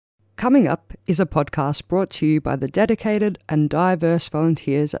Coming Up is a podcast brought to you by the dedicated and diverse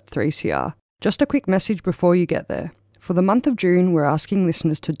volunteers at 3CR. Just a quick message before you get there. For the month of June, we're asking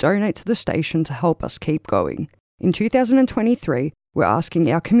listeners to donate to the station to help us keep going. In 2023, we're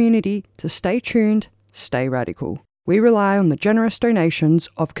asking our community to stay tuned, stay radical. We rely on the generous donations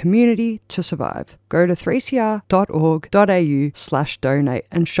of community to survive. Go to 3cr.org.au/donate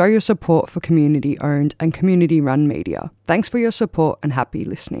and show your support for community-owned and community-run media. Thanks for your support and happy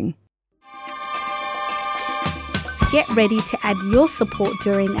listening. Get ready to add your support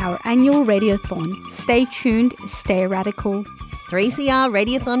during our annual Radiothon. Stay tuned, stay radical. 3CR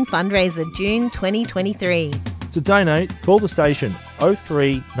Radiothon fundraiser June 2023. To donate, call the station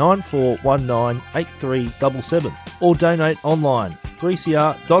 03 9419 8377 or donate online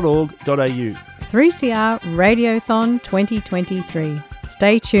 3cr.org.au. 3CR Radiothon 2023.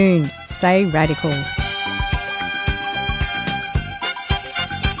 Stay tuned, stay radical.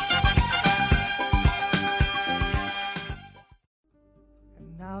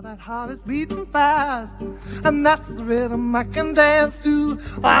 That heart is beating fast, and that's the rhythm I can dance to.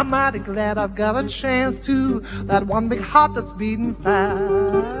 I'm mighty glad I've got a chance to. That one big heart that's beating fast.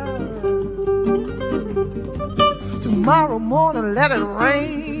 Tomorrow morning let it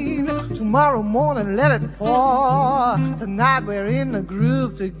rain, tomorrow morning let it pour. Tonight we're in the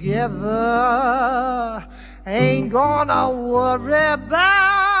groove together. Ain't gonna worry about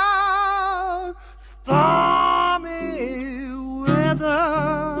stormy weather.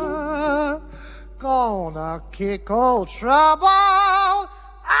 Gonna kick old trouble out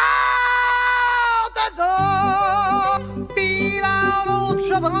the door. Beat out old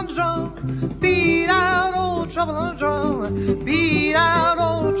trouble on the drum. Beat out old trouble on the drum. Beat out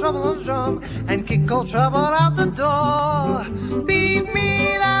old trouble on the drum. And kick old trouble out the door. Beat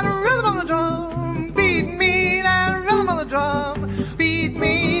me that rhythm on the drum. Beat me that rhythm on the drum. Beat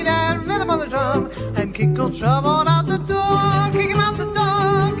me that rhythm on the drum. And kick old trouble out the door. Kick him out the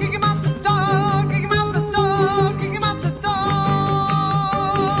door. Kick him out the door. Kick him out the door. Kick him out the door.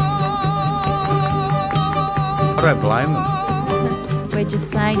 I don't blame them. We're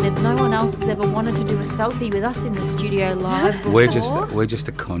just saying that no one else has ever wanted to do a selfie with us in the studio live before. We're just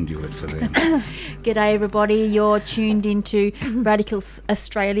a conduit for them. G'day everybody, you're tuned into Radical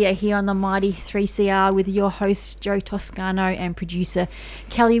Australia here on the mighty 3CR with your host Joe Toscano and producer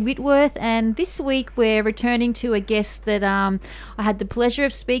Kelly Whitworth, and this week we're returning to a guest that I had the pleasure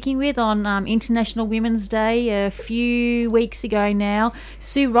of speaking with on International Women's Day a few weeks ago now,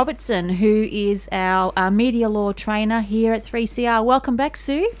 Sue Robertson, who is our media law trainer here at 3CR. Welcome back,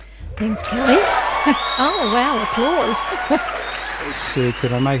 Sue. Thanks, Kelly. Oh, wow, applause. Sue,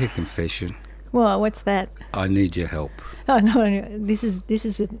 could I make a confession? Well, what's that? I need your help. Oh, no, this is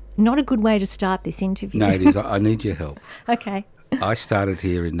not a good way to start this interview. No, it is. I need your help. Okay. I started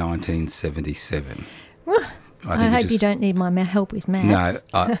here in 1977. Well, I hope you don't need my help with maths.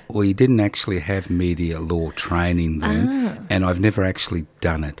 No, we didn't actually have media law training then, and I've never actually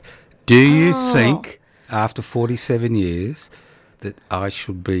done it. Do you think, after 47 years, that I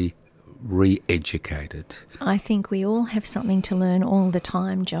should be re-educated? I think we all have something to learn all the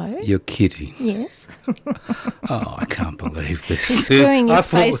time, Joe. You're kidding. Yes. Oh, I can't believe this. He's screwing his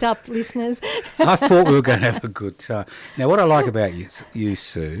face up, listeners. I thought we were going to have a good time. Now, what I like about you,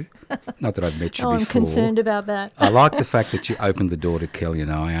 Sue, not that I've met you before. I'm concerned about that. I like the fact that you opened the door to Kelly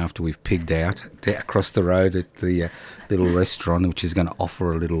and I after we've pigged out across the road at the little restaurant, which is going to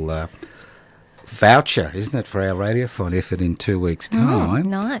offer a little voucher, isn't it, for our radiophone effort in 2 weeks' time.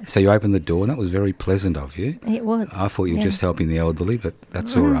 Nice. So you opened the door, and that was very pleasant of you. It was. I thought you were just helping the elderly, but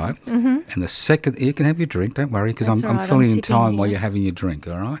that's all right. Mm-hmm. And the second, you can have your drink, don't worry, because I'm filling in time while you're having your drink,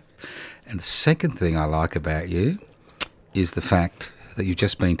 all right? And the second thing I like about you is the fact that you've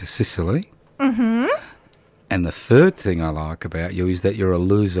just been to Sicily. Mm-hmm. And the third thing I like about you is that you're a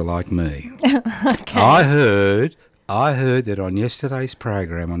loser like me. Okay. I heard that on yesterday's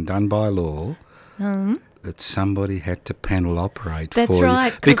program on Done by Law, that somebody had to panel operate That's for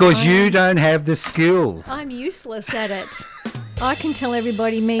right, you because you don't have the skills. I'm useless at it. I can tell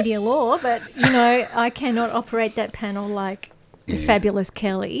everybody media law, but, I cannot operate that panel like the fabulous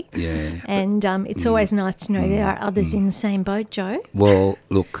Kelly. Yeah. And it's always nice to know there are others in the same boat, Joe. Well,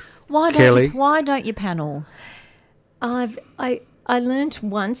 look, Kelly. Why don't you panel? I learnt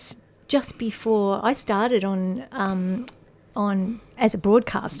once just before I started on as a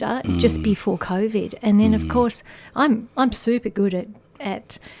broadcaster just before COVID, and then of course I'm super good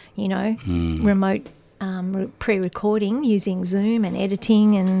at remote pre-recording using Zoom and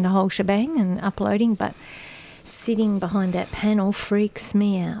editing and the whole shebang and uploading, but sitting behind that panel freaks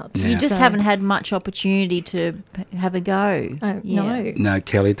me out. You just haven't had much opportunity to have a go. No. No,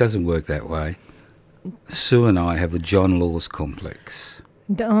 Kelly, it doesn't work that way. Sue and I have the John Laws complex.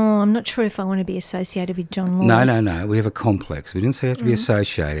 Oh, I'm not sure if I want to be associated with John Laws. No. We have a complex. We didn't say you have to be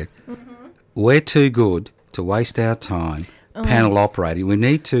associated. We're too good to waste our time panel operating. We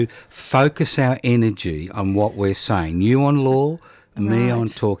need to focus our energy on what we're saying. You on law, me on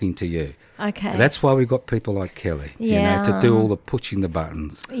talking to you. Okay. That's why we've got people like Kelly, to do all the pushing the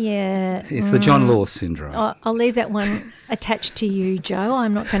buttons. Yeah. It's the John Laws syndrome. I'll leave that one attached to you, Joe.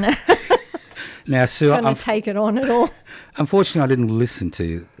 I'm not going to Now, Sue, take it on at all. Unfortunately, I didn't listen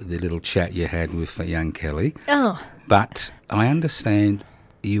to the little chat you had with young Kelly. Oh. But I understand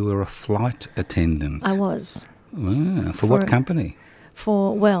you were a flight attendant. I was. For what company?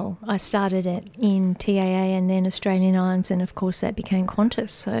 I started it in TAA and then Australian Irons, and of course that became Qantas.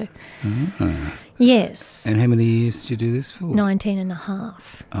 So, yes. And how many years did you do this for? 19 and a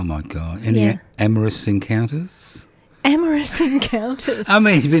half. Oh, my God. Any amorous encounters? Amorous encounters. I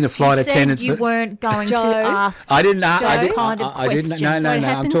mean, you've been a flight attendant. You weren't going to ask. I didn't. I didn't. kind of I didn't. question. No. What I'm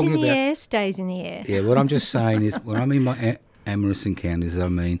happens talking in the about. air stays in the air. Yeah. What I'm just saying is, when I mean my amorous encounters, I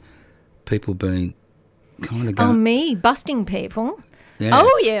mean people being kind of going. Oh, me busting people. Yeah.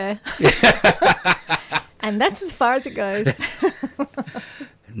 Oh, yeah. And that's as far as it goes.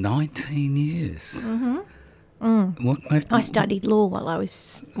 19 years. I studied law while I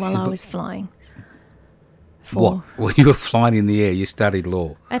was flying. What? When you were flying in the air, you studied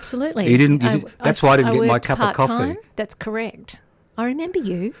law. Absolutely. You didn't. That's why I didn't get my cup of coffee. part-time. That's correct. I remember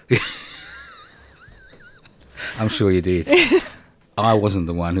you. I'm sure you did. I wasn't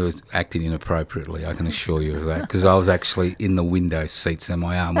the one who was acting inappropriately, I can assure you of that, because I was actually in the window seat, so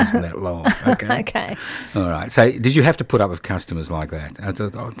my arm wasn't that long. Okay. Okay. All right. So did you have to put up with customers like that?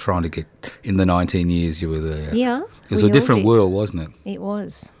 I'm trying to get, in the 19 years you were there. Yeah. It was a different world, wasn't it? It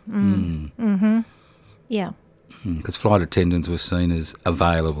was. Mm-hmm. Yeah. Because flight attendants were seen as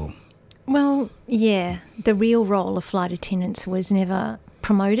available. Well, yeah. The real role of flight attendants was never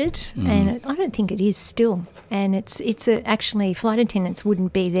promoted, and I don't think it is still. And it's actually, flight attendants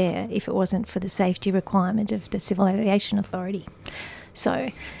wouldn't be there if it wasn't for the safety requirement of the Civil Aviation Authority. So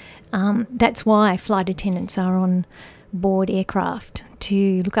that's why flight attendants are on board aircraft,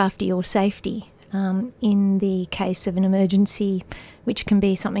 to look after your safety in the case of an emergency, which can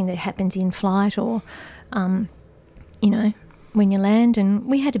be something that happens in flight or, when you land. And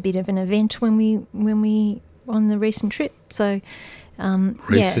we had a bit of an event when we on the recent trip. So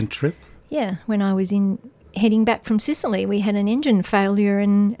trip? Yeah, when I was heading back from Sicily, we had an engine failure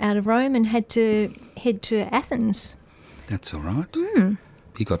and out of Rome and had to head to Athens. That's all right.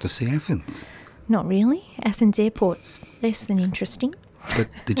 You got to see Athens. Not really. Athens airport's less than interesting. But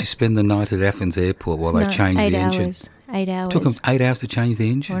did you spend the night at Athens airport while they changed the engine? 8 hours. Took them 8 hours to change the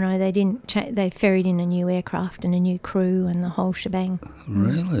engine? Oh, no, they didn't. They ferried in a new aircraft and a new crew and the whole shebang.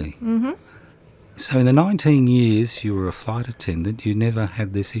 Really? Mm-hmm. So in the 19 years you were a flight attendant, you never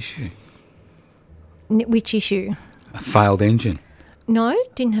had this issue? Which issue? A failed engine? No,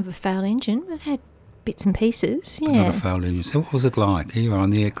 didn't have a failed engine, but had bits and pieces, yeah. But not a failed engine. So what was it like? Here you are on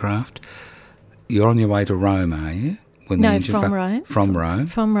the aircraft. You're on your way to Rome, are you? When no, from Rome. From Rome?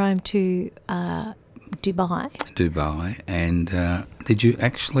 From Rome to Dubai. Dubai. And did you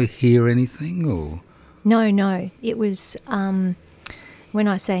actually hear anything? Or? No. It was, when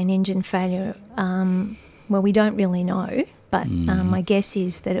I say an engine failure, well, we don't really know. But my guess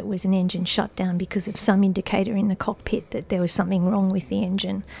is that it was an engine shutdown because of some indicator in the cockpit that there was something wrong with the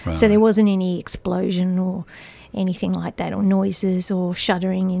engine. Right. So there wasn't any explosion or anything like that, or noises or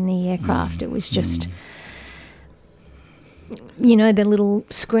shuddering in the aircraft. It was just, the little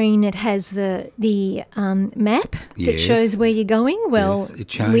screen that has the map that shows where you're going. Well, yes, it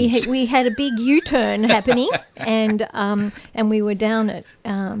changed. we had a big U-turn happening, and we were down at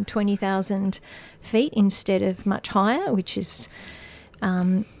 20,000 feet instead of much higher, which is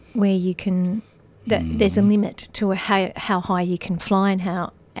where you can. There's a limit to how high you can fly and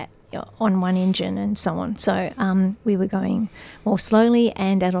how on one engine and so on. So we were going more slowly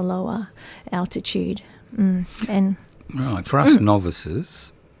and at a lower altitude. Right. For us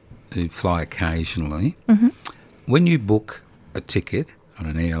novices who fly occasionally, when you book a ticket on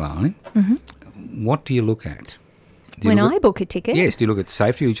an airline, what do you look at? When I book a ticket? Yes. Do you look at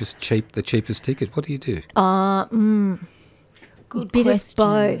safety or you just the cheapest ticket? What do you do? Good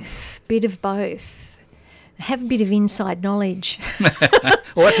question. Bit of both. have a bit of inside knowledge.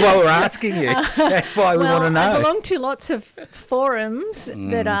 Well, that's why we're asking you. That's why we want to know. I belong to lots of forums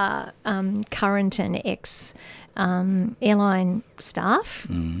that are current and ex airline staff,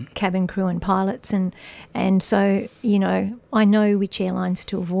 cabin crew and pilots, and so, you know, I know which airlines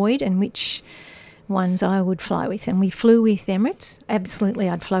to avoid and which ones I would fly with. And we flew with Emirates. Absolutely,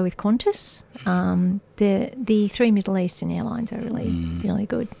 I'd fly with Qantas. The three Middle Eastern airlines are really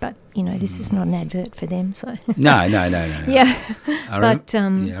good, but, you know, this is not an advert for them, so... No. Yeah.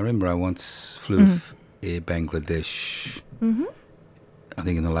 I remember I once flew with Air Bangladesh, I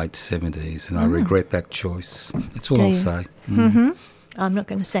think in the late 70s, and I regret that choice. That's all I'll say. I'm not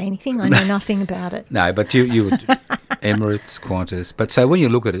going to say anything. I know nothing about it. No, but you would... Emirates, Qantas. But so when you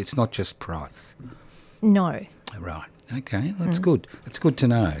look at it, it's not just price. No. Right. Okay, that's good. That's good to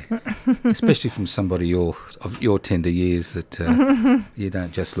know, especially from somebody of your tender years, that you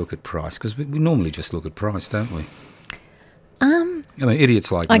don't just look at price, because we normally just look at price, don't we? I mean,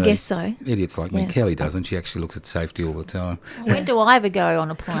 idiots like me. I guess so. Idiots like me. Kelly doesn't. She actually looks at safety all the time. When do I ever go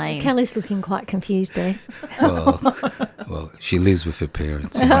on a plane? Kelly's looking quite confused there. Well, she lives with her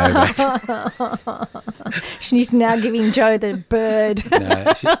parents. You know that. She's now giving Joe the bird.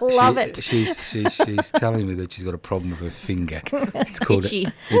 No, Love it. She's telling me that she's got a problem with her finger. It's called itchy.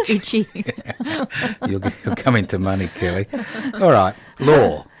 It's itchy. You'll come into money, Kelly. All right.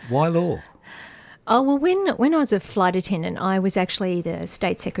 Law. Why law? Oh, well, when I was a flight attendant, I was actually the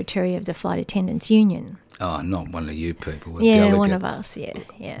state secretary of the Flight Attendants Union. Oh, not one of you people. Yeah, delegate. one of us, yeah.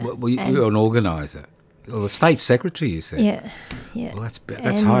 Well, you're an organiser. Well, the state secretary, you said. Yeah. Well,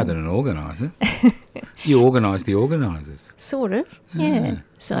 that's higher than an organiser. You organise the organisers. Sort of, yeah.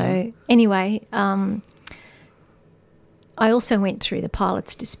 So, anyway, I also went through the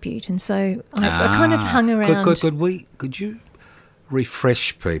pilots' dispute, and so I kind of hung around. Could you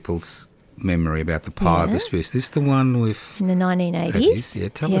refresh people's memory about the pilot dispute? Is this the one with... In the 1980s? Yeah,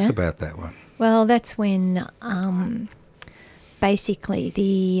 tell us about that one. Well, that's when basically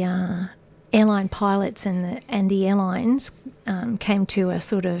the airline pilots and the airlines came to a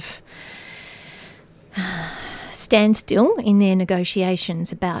sort of standstill in their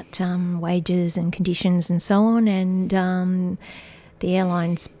negotiations about wages and conditions and so on, and the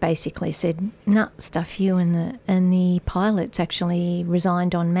airlines basically said, "Nah, stuff you," and the pilots actually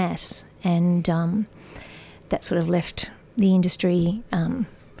resigned en masse, and that sort of left the industry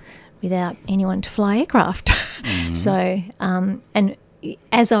without anyone to fly aircraft. So, and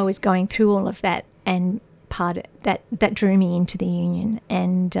as I was going through all of that, and part of that drew me into the union,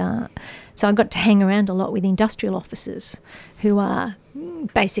 and so I got to hang around a lot with industrial officers, who are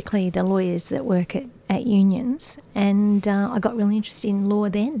basically the lawyers that work at unions, and I got really interested in law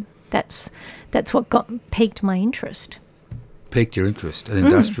then. That's what piqued my interest. Piqued your interest? An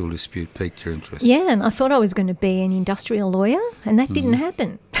industrial dispute piqued your interest? Yeah, and I thought I was going to be an industrial lawyer, and that didn't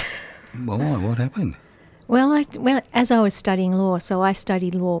happen. Well, why? What happened? Well, as I was studying law, so I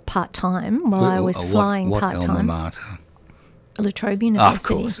studied law part-time while I was flying part-time. What alma mater? La Trobe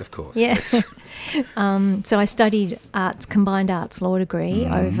University. Of course. Yes. So I studied combined arts law degree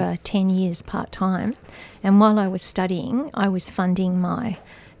over 10 years part-time, and while I was studying, I was funding my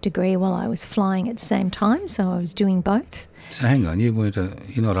degree while I was flying at the same time, so I was doing both. So hang on, you're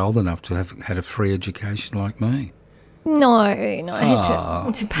not old enough to have had a free education like me. No, I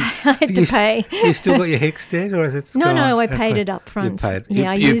had to pay. You still got your HECS debt, or is it? No, I paid it up front. I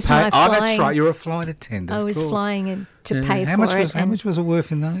used my flying. Oh, that's right. You're a flight attendant. I was flying to pay how for much it. How much was it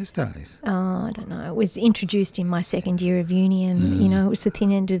worth in those days? Oh, I don't know. It was introduced in my second year of uni, and it was the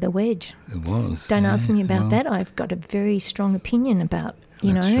thin end of the wedge. It was. Don't ask me about that. I've got a very strong opinion about.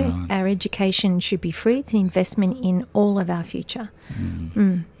 Our education should be free. It's an investment in all of our future.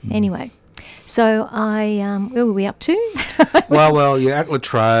 Anyway. So where were we up to? well, you're at La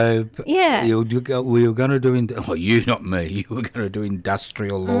Trobe. Yeah. We were going to do, you, not me, you were going to do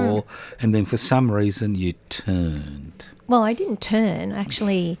industrial law, and then for some reason you turned. Well, I didn't turn. I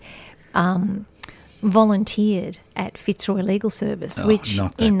actually volunteered at Fitzroy Legal Service, which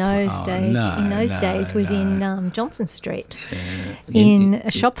in those days was in Johnson Street, in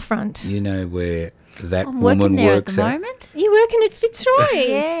a shop front. You know where that I'm woman working there works at the moment. You're working at Fitzroy?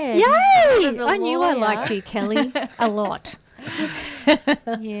 Yeah. Yay! I knew I liked you, Kelly, a lot.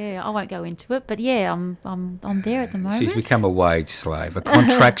 Yeah, I won't go into it, but yeah, I'm there at the moment. She's become a wage slave, a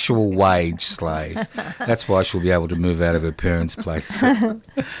contractual wage slave. That's why she'll be able to move out of her parents' place.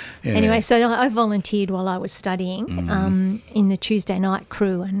 Anyway, so I volunteered while I was studying in the Tuesday night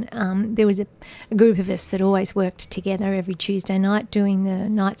crew, and there was a group of us that always worked together every Tuesday night doing the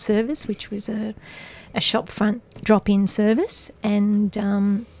night service, which was a shop front drop-in service, and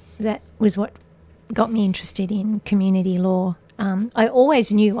that was what got me interested in community law. I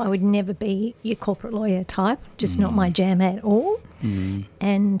always knew I would never be your corporate lawyer type, just not my jam at all.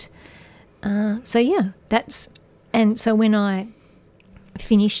 And so when I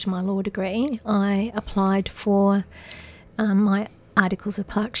finished my law degree, I applied for my articles of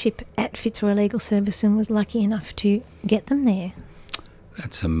clerkship at Fitzroy Legal Service and was lucky enough to get them there.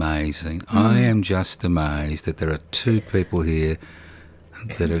 That's amazing. I am just amazed that there are two people here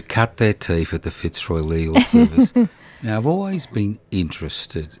that have cut their teeth at the Fitzroy Legal Service. Now, I've always been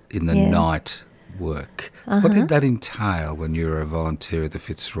interested in the night work. What did that entail when you were a volunteer at the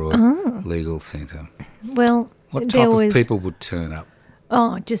Fitzroy Legal Centre? Well, what type of people would turn up?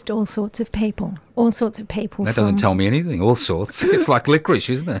 Oh, just all sorts of people. All sorts of people. That doesn't tell me anything. All sorts. It's like licorice,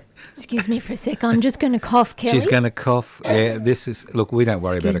 isn't it? Excuse me for a sec. I'm just going to cough, Kelly. She's going to cough. Yeah, this is... Look, we don't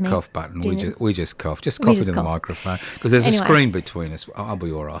worry about a cough button. We just cough. Just cough into the microphone. Because there's a screen between us. I'll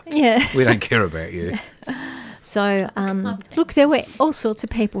be all right. Yeah. We don't care about you. So, look, there were all sorts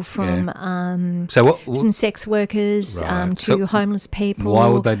of people from some sex workers to homeless people. Why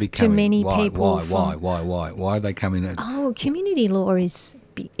would they be coming? To many people. Why? Why are they coming in? Oh, community law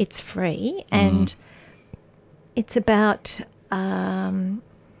it's free and it's about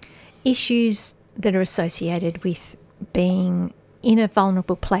issues that are associated with being in a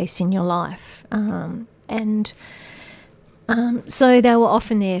vulnerable place in your life. So they were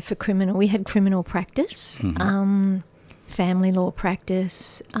often there for criminal. We had criminal practice, family law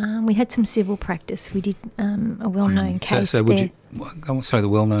practice. We had some civil practice. We did a well-known case so there. The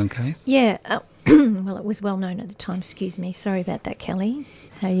well-known case? Yeah. Well, it was well-known at the time. Excuse me. Sorry about that, Kelly.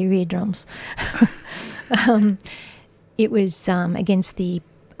 How are your eardrums? It was against the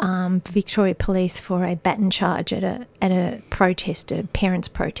Victoria Police for a baton charge at a protest, a parents'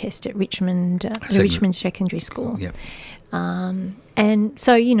 protest at Richmond, the Richmond Secondary School. Yep. And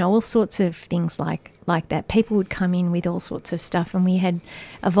so, all sorts of things like that. People would come in with all sorts of stuff, and we had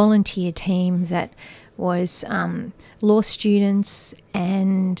a volunteer team that was law students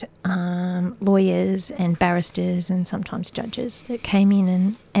and lawyers and barristers and sometimes judges that came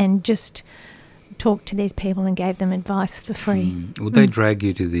in and just talked to these people and gave them advice for free. Would they drag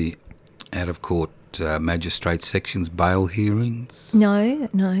you to the out-of-court magistrate sections bail hearings? No.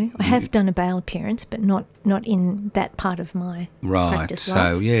 I have done a bail appearance, but not in that part of my practice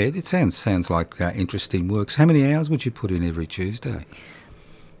life. So yeah, it sounds like interesting work. So how many hours would you put in every Tuesday?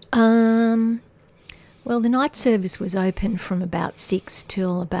 Well, the night service was open from about 6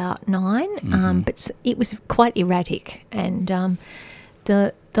 till about 9, but it was quite erratic, and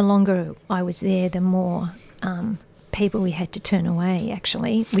the longer I was there, the more people we had to turn away,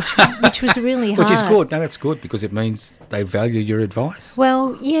 actually, which was really hard. Which is good. No, that's good, because it means they value your advice.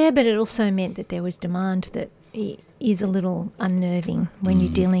 Well, yeah, but it also meant that there was demand that is a little unnerving when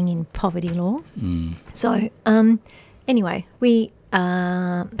you're dealing in poverty law. So, anyway, we...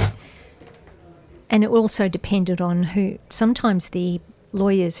 and it also depended on who... Sometimes the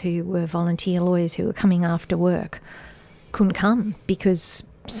lawyers who were volunteer lawyers who were coming after work couldn't come because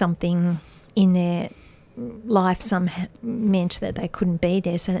something in their life meant that they couldn't be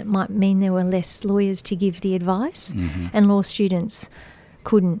there, so that might mean there were less lawyers to give the advice, and law students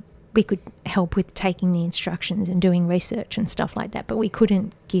couldn't. We could help with taking the instructions and doing research and stuff like that, but we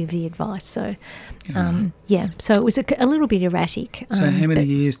couldn't give the advice. So, so it was a little bit erratic. So how many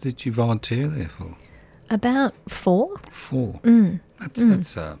years did you volunteer there for? About 4. 4?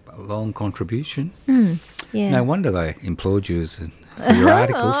 That's a long contribution. Yeah. No wonder they employed you for your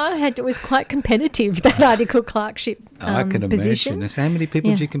articles. It was quite competitive, that article clerkship I can position. imagine. So how many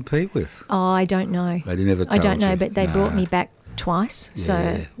people did you compete with? Oh, I don't know. They never told you? I don't know, but they brought me back twice.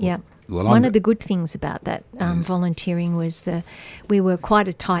 So, Well, one of the good things about that volunteering was we were quite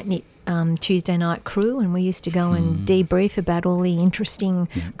a tight-knit Tuesday night crew, and we used to go and debrief about all the interesting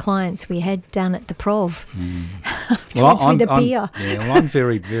clients we had down at the Prov. With a beer. I'm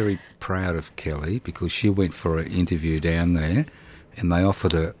very, very proud of Kelly, because she went for an interview down there and they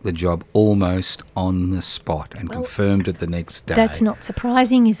offered her the job almost on the spot and confirmed it the next day. That's not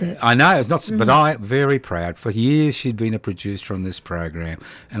surprising, is it? I know, it's not, but I'm very proud. For years she'd been a producer on this program,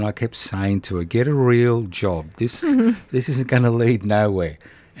 and I kept saying to her, get a real job. This isn't going to lead nowhere.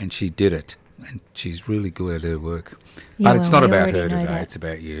 And she did it, and she's really good at her work. But it's not about her today, it's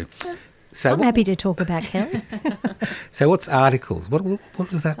about you. So I'm happy to talk about Kelly. So what's articles? What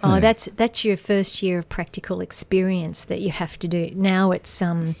does that mean? Oh, that's your first year of practical experience that you have to do. Now it's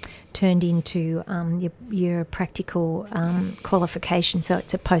turned into your practical qualification, so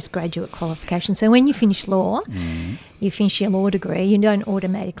it's a postgraduate qualification. So when you finish law, you finish your law degree, you don't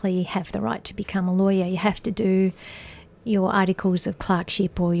automatically have the right to become a lawyer. You have to do your articles of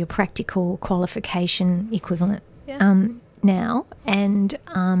clerkship or your practical qualification equivalent now, and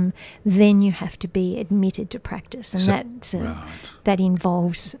then you have to be admitted to practice, and that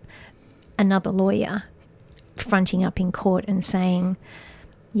involves another lawyer fronting up in court and saying,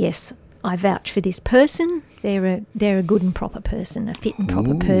 yes, I vouch for this person. They're a good and proper person, a fit and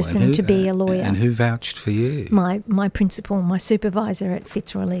proper person to be a lawyer. And who vouched for you? My principal, my supervisor at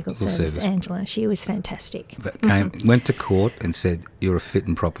Fitzroy Legal Service, Angela. She was fantastic. Went to court and said, you're a fit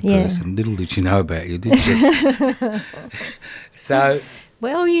and proper person. Little did she know about you, did she? So...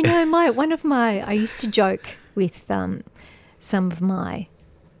 Well, you know, I used to joke with some of my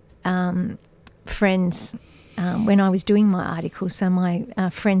friends when I was doing my articles, so my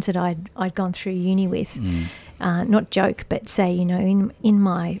friends that I'd gone through uni with, not joke, but say, you know, in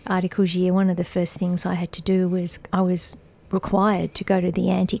my articles year, one of the first things I had to do was I was required to go to the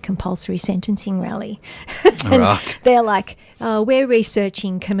anti-compulsory sentencing rally. Right. They're like, we're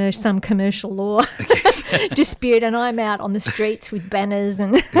researching some commercial law dispute, and I'm out on the streets with banners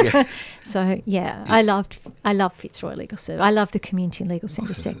and so I love Fitzroy Legal Service. I love the community legal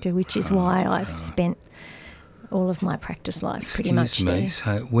centre sector, which is why I've spent all of my practice life pretty much there.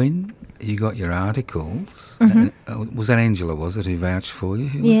 So when you got your articles, was that Angela, was it, who vouched for you?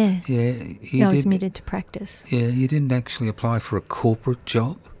 I was admitted to practice. Yeah, you didn't actually apply for a corporate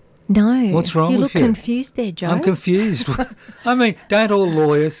job? No. What's wrong with you? You look confused there, Joe. I'm confused. I mean, don't all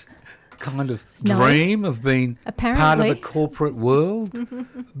lawyers kind of dream of being part of the corporate world,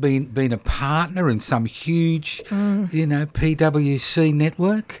 being a partner in some huge, PwC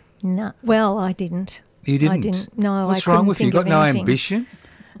network? No. Well, I didn't. You didn't? I didn't. No, What's I wrong with you? You got no anything. ambition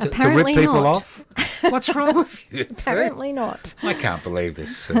to rip Apparently people not. off? What's wrong with you? Apparently not. I can't believe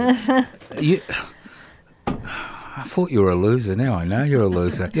this. I thought you were a loser. Now I know you're a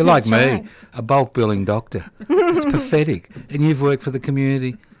loser. You're like me, right. a bulk billing doctor. It's pathetic. And you've worked for the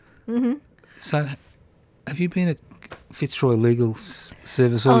community. Mm-hmm. So have you been at Fitzroy Legal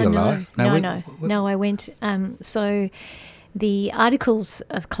Service all your life? No, I went... so the articles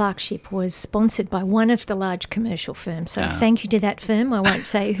of clerkship was sponsored by one of the large commercial firms. So thank you to that firm. I won't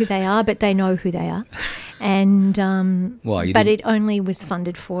say who they are, but they know who they are. And but it only was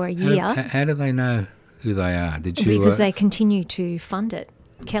funded for a year. How do they know who they are? Did you? Because they continue to fund it.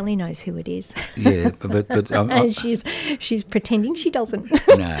 Kelly knows who it is. Yeah, but and she's pretending she doesn't.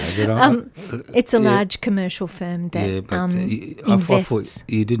 No, but it's a large commercial firm that invests. I thought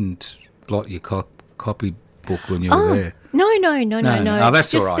you didn't blot your copy book when you were there. No. Oh, that's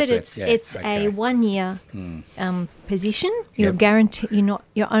it's just all right that then. it's a 1 year position. You're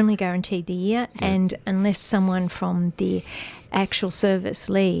you're only guaranteed the year, and unless someone from the actual service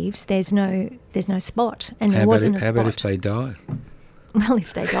leaves, there's no spot, and there wasn't a spot. How about if they die? Well,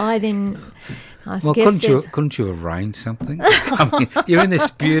 if they die, then I guess couldn't you have arranged something? I mean, you're in this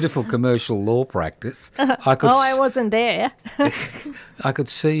beautiful commercial law practice. I wasn't there. I could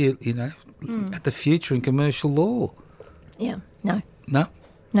see you, at the future in commercial law. Yeah. No.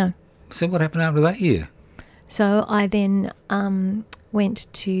 No. So what happened after that year? So I then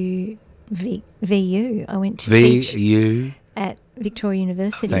went to VU. I went to teach at Victoria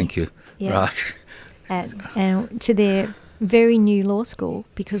University. Thank you. Yeah. Right. To their very new law school,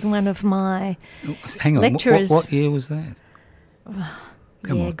 because one of my lecturers... What year was that?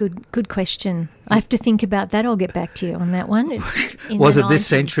 Come on. Good question. I have to think about that. I'll get back to you on that one. It's was it this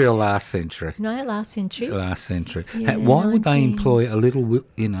century or last century? No, last century. Last century. Yeah, why would they employ a little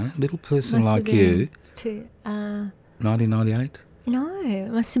person like you? 1998. No, it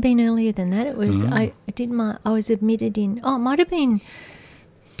must have been earlier than that. It was. I was admitted in. Oh, it might have been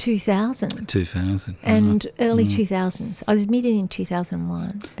 2000. 2000. And early 2000s. I was admitted in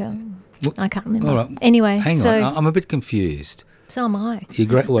 2001. I can't remember. All right. Anyway, hang on. I'm a bit confused. So am I. You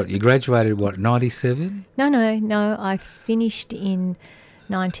graduated 97? No. I finished in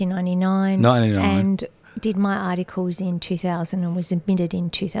 1999. And did my articles in 2000 and was admitted in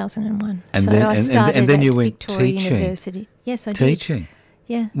 2001. And so then, I started and then at you went Victoria teaching. University. Yes, I did. Teaching?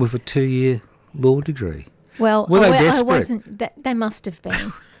 Yeah. With a 2-year law degree? Well, were they desperate? I wasn't. They must have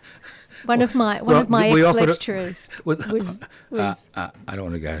been. One of my ex-lecturers was... I don't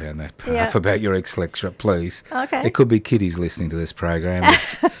want to go down that path about your ex-lecturer, please. Okay. There could be kiddies listening to this program.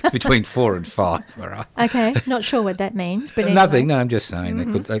 It's between 4 and 5, all right? Okay, not sure what that means, but Nothing, no, I'm just saying.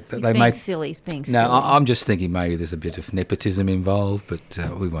 He's being silly. No, I'm just thinking maybe there's a bit of nepotism involved, but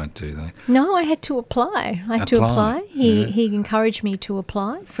we won't do that. No, I had to apply. He encouraged me to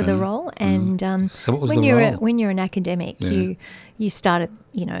apply for the role, and so what was the role? When you're an academic, you start at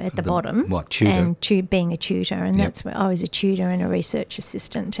the bottom. What, tutor? And being a tutor, and that's where I was a tutor and a research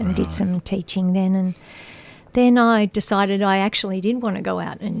assistant, and did some teaching then, and then I decided I actually did want to go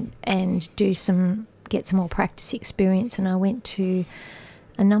out and get some more practice experience, and I went to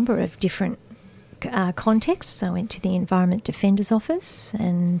a number of different contexts. I went to the Environment Defender's Office,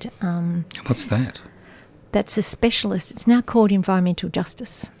 and What's that? that's a specialist. It's now called Environmental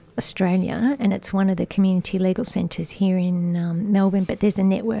Justice Australia, and it's one of the community legal centres here in Melbourne, but there's a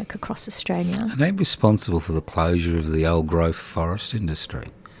network across Australia. Are they responsible for the closure of the old growth forest industry?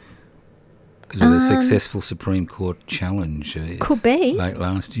 Because of the successful Supreme Court challenge Could be. late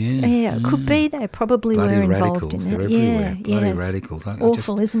last year. Yeah, it could be. They probably Bloody were involved radicals, in they're it. everywhere. Yeah, Bloody it's radicals.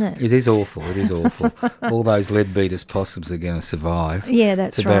 awful, isn't it? It is awful. It is awful. All those lead-beaters possums are going to survive. Yeah,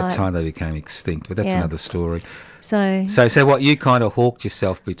 that's It's about right. time they became extinct, but that's Yeah. another story. So So what, you kind of hawked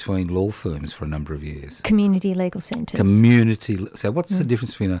yourself between law firms for a number of years? community legal centres. So what's the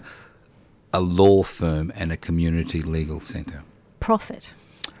difference between a law firm and a community legal centre? Profit.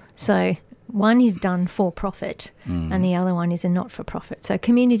 So one is done for profit and the other one is a not-for-profit. So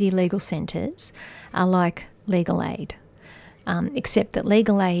community legal centres are like legal aid, except that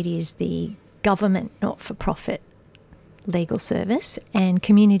legal aid is the government not-for-profit legal service, and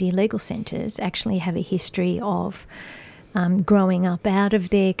community legal centres actually have a history of growing up out of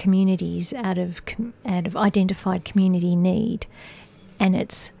their communities, out of identified community need, and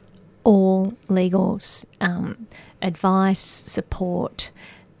it's all legal advice, support,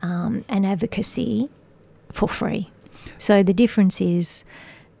 and advocacy for free. So the difference is,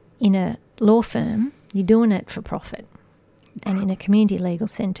 in a law firm, you're doing it for profit, and in a community legal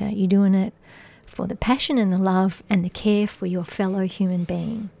centre, you're doing it for the passion and the love and the care for your fellow human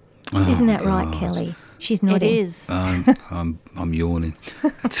being. Isn't that right, Kelly? She's nodding. It is. I'm yawning.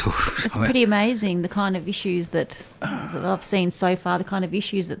 It's Pretty amazing the kind of issues that I've seen so far, the kind of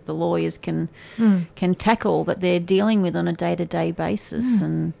issues that the lawyers can tackle, that they're dealing with on a day-to-day basis,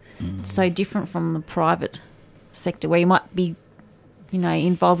 and it's so different from the private sector where you might be,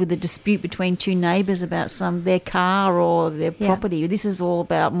 involved with a dispute between two neighbours about their car or their property. This is all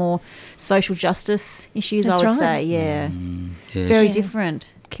about more social justice issues, That's I would right. say. Yeah, yeah, very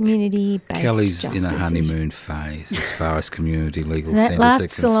different. Community-based Kelly's justice. in a honeymoon phase as far as community legal That centres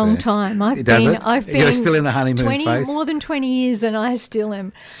lasts are a long concerned. time. I've Does been. it? I've You're been still in the honeymoon phase? More than 20 years, and I still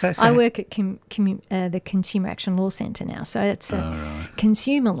am. So I work at the Consumer Action Law Centre now, so it's a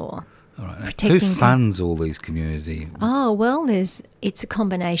consumer law. All right. Who protecting funds all these community? Oh well, it's a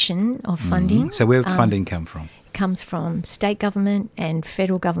combination of funding. So where would funding come from? It comes from state government and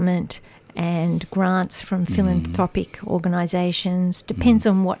federal government, and grants from philanthropic organisations. Depends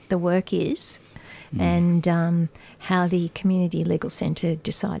on what the work is, and how the community legal centre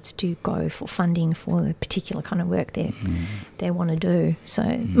decides to go for funding for the particular kind of work they want to do. So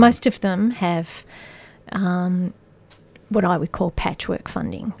most of them have what I would call patchwork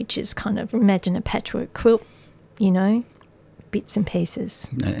funding, which is kind of, imagine a patchwork quilt, bits and pieces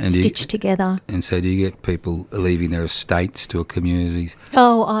stitched together. And so do you get people leaving their estates to a community?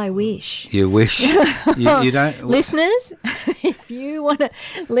 Oh, I wish. You wish? you don't? Listeners, if you want to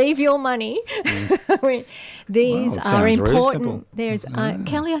leave your money, these Well, it are sounds important. reasonable. There's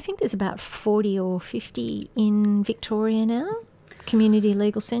Kelly, I think there's about 40 or 50 in Victoria now, community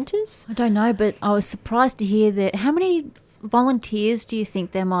legal centres. I don't know, but I was surprised to hear that. How many volunteers do you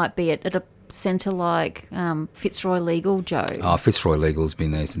think there might be at a centre like Fitzroy Legal, Joe? Oh, Fitzroy Legal's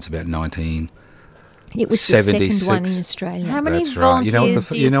been there since about 1976. It was the second one in Australia. How many That's right. volunteers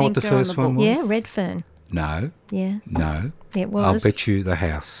do you know think what the are on first one books? was? Yeah, Redfern. No. Yeah. No. It I'll was. bet you the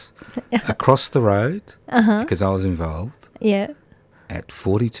house. Across the road, because I was involved, Yeah. at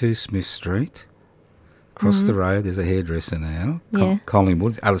 42 Smith Street. Across the road, there's a hairdresser now. Yeah.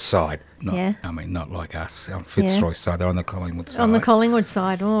 Collingwood, other side. Yeah. I mean, not like us on Fitzroy side. They're on the Collingwood side. On the Collingwood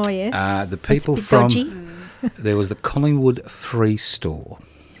side. Oh, yeah. The people bit from dodgy. there was the Collingwood Free Store,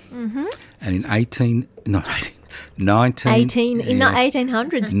 and in 19 in the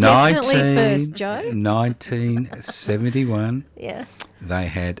 1800s, definitely first, Joe. 1971, Yeah. they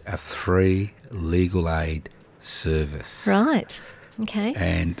had a free legal aid service. Right. Okay.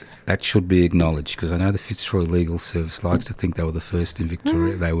 And that should be acknowledged, because I know the Fitzroy Legal Service likes to think they were the first in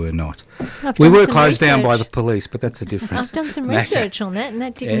Victoria. They were not. We done were some closed down by the research. police, but that's a different I've done some matter. research on that, and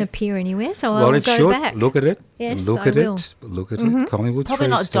that didn't Yeah. appear anywhere, so Well, I'll it go should. back. Look at it. Yes, Look I at will. it. Look at it. Collingwood Probably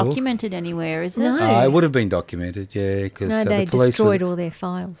Free not Store. documented anywhere, is it? No. It would have been documented, yeah, because No, they the police destroyed were, all their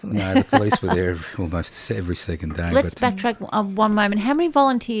files. No, the police were there almost every second day. Let's but backtrack one moment. How many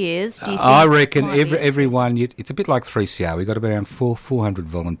volunteers do you think? I reckon might be everyone. It's a bit like 3CR. We've got around 400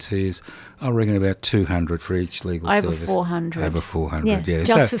 volunteers. I reckon about 200 for each legal Over service. 400. Over 400. Yeah, Yeah,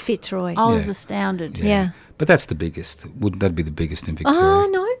 just So- for Fitzroy. I was Yeah. astounded. Yeah. But that's the biggest. Wouldn't that be the biggest in Victoria? Oh,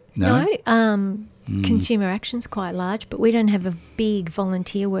 no. No? Consumer Action's quite large, but we don't have a big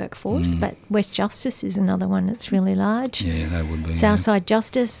volunteer workforce. But West Justice is another one that's really large. Yeah, that would be. Southside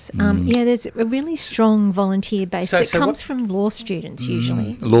Justice. There's a really strong volunteer base that comes from law students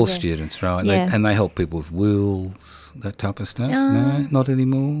usually. Law students, right. Yeah. And they help people with wills, that type of stuff? No, not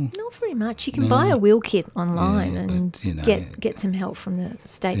anymore? Not very much. You can buy a will kit online and but, you know, get some help from the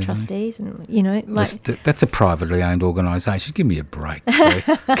state trustees and, you know. That's a privately owned organisation. Give me a break.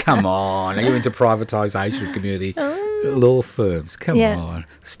 Come on. Are you into privatisation of community law firms? Come on.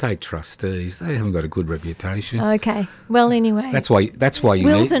 State trustees, they haven't got a good reputation. Okay. Well, anyway. That's why you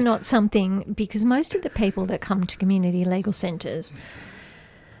wills are not something, because most of the people that come to community legal centres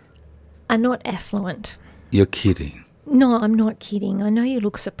are not affluent. You're kidding. No, I'm not kidding. I know you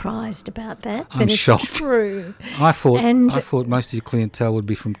look surprised about that, but it's shocked. true. I thought most of your clientele would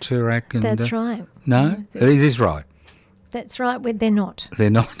be from Toorak. And, that's right. No? It is right. That's right. They're not. They're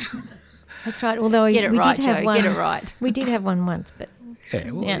not. That's right. Although we did have one. Get it right. We did have one once, but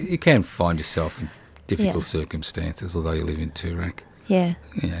you can find yourself in difficult circumstances, although you live in Toorak. Yeah.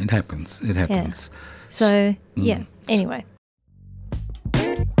 Yeah, it happens. It happens. So anyway.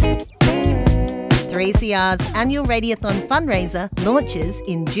 3CR's annual Radiothon fundraiser launches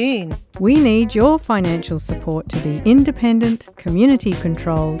in June. We need your financial support to be independent, community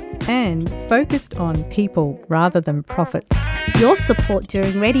controlled and focused on people rather than profits. Your support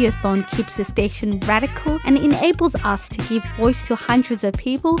during Radiothon keeps the station radical and enables us to give voice to hundreds of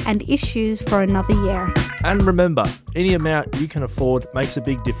people and issues for another year. And remember, any amount you can afford makes a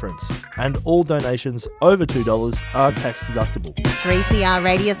big difference, and all donations over $2 are tax deductible. 3CR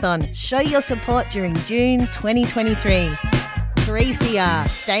Radiothon. Show your support during June 2023. 3CR.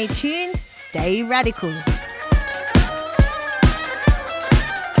 Stay tuned, stay radical.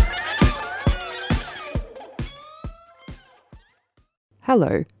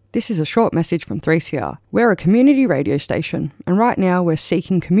 Hello, this is a short message from 3CR. We're a community radio station, and right now we're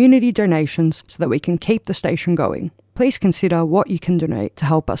seeking community donations so that we can keep the station going. Please consider what you can donate to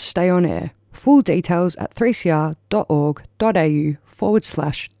help us stay on air. Full details at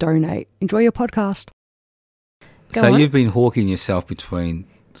 3cr.org.au/donate. Enjoy your podcast. So you've been hawking yourself between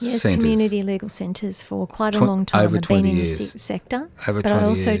centres? Community legal centres for quite a long time. Over 20 I've been years. in the sector, Over but 20 I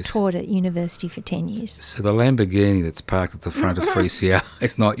also years. taught at university for 10 years. So the Lamborghini that's parked at the front of 3CR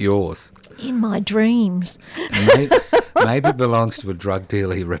is not yours. In my dreams. Maybe it belongs to a drug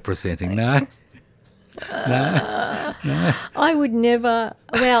dealer you're representing. No? No? I would never.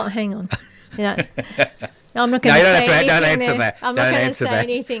 Well, hang on. No, I'm not going to say anything don't answer there. that. I'm Don't not going to answer say that.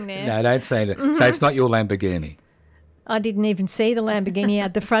 anything there. No, don't say that. So it's not your Lamborghini. I didn't even see the Lamborghini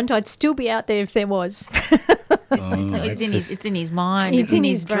out the front. I'd still be out there if there was. It's in his mind. It's in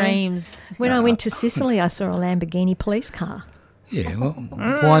his his dreams. When I went to Sicily, I saw a Lamborghini police car. Yeah, well,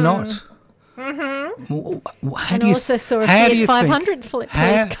 why not? And I also saw a Fiat 500 police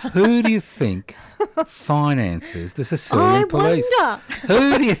car. Who do you think finances the Sicilian police? Wonder.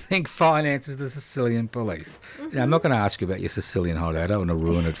 Who do you think finances the Sicilian police? Now, I'm not going to ask you about your Sicilian holiday. I don't want to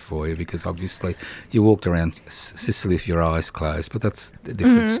ruin it for you because obviously you walked around Sicily with your eyes closed, but that's a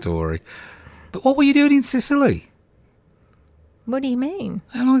different story. But what were you doing in Sicily? What do you mean?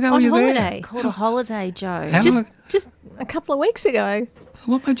 How long ago were On you there? holiday. It's called a holiday, Joe. How long- Just a couple of weeks ago.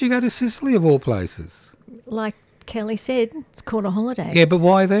 What made you go to Sicily of all places? Like Kelly said, it's called a holiday. Yeah, but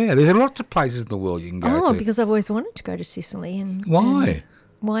why there? There's a lot of places in the world you can go to. Oh, because I've always wanted to go to Sicily. And Why?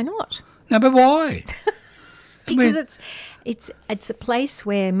 Why not? No, but why? Because it's a place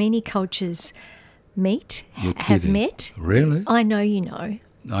where many cultures meet, You're have kidding. met. Really? I know you know.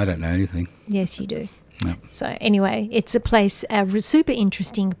 I don't know anything. Yes, you do. No. So anyway, it's a place, a super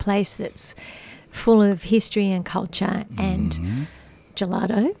interesting place that's full of history and culture and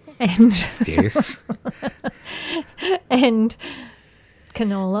gelato and Yes. and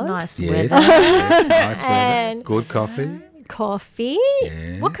canola, Nice Yes. weather. Yes. Nice weather. And- Good coffee. coffee.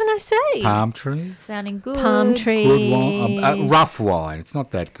 Yes. What can I say? Palm trees. Sounding good. Palm trees. Good wine. Rough wine. It's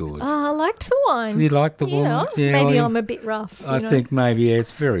not that good. Oh, I liked the wine. You like the You wine? know, Yeah, maybe well, I'm a bit rough. I you know. think maybe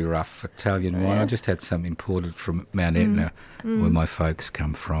it's very rough Italian wine. I just had some imported from Mount Etna, where my folks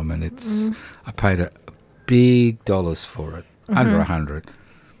come from, and it's. I paid a big dollars for it, under 100.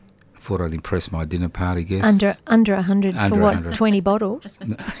 I thought I'd impress my dinner party guests. Under 100 Under for what? 100. 20 bottles.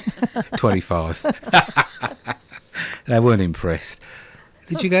 25. They weren't impressed.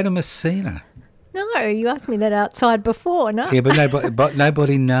 Did you go to Messina? No, you asked me that outside before. No. Yeah, but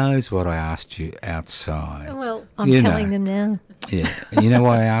nobody knows what I asked you outside. Well, I'm You telling know. them now. Yeah. And you know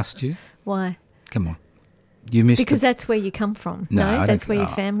why I asked you? Why? Come on. You missed Because it. that's where you come from. No, I that's don't- where your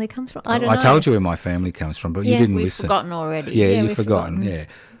oh. family comes from. I don't know. I told you where my family comes from, but you Yeah, didn't We've listen. forgotten already. Yeah, Yeah, you've we've forgotten. forgotten. Yeah.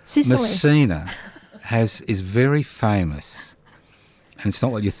 Sicily. Messina. is very famous, and it's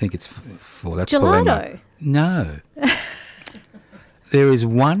not what you think it's for. That's Gelato. Palermo. No. There is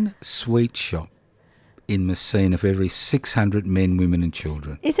one sweet shop in Messina for every 600 men, women and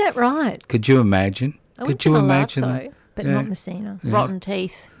children. Is that right? Could you imagine? I went Could you to imagine Palazzo, that? but Yeah. not Messina. Yeah. Rotten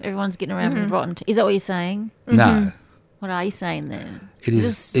teeth. Everyone's getting around with rotten teeth. Is that what you're saying? No. What are you saying then? It is.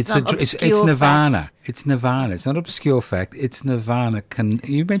 Just It's some it's obscure Nirvana. fact. It's Nirvana. It's not obscure fact. It's Nirvana.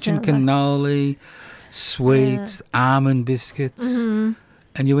 You mentioned Sound like- cannoli, sweets, almond biscuits, and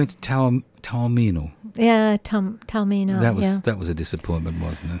you went to Taormino. Yeah, Taormino. That was a disappointment,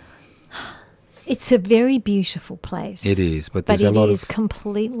 wasn't it? It's a very beautiful place. It is, but But there's it a lot is of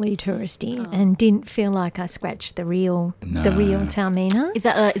completely touristy, and didn't feel like I scratched the real Taormina. Is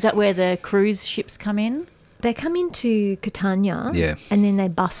that where the cruise ships come in? They come into Catania, Yeah. and then they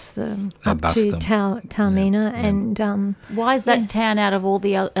bus them They up bus to them. Taormina, and Why is that town out of all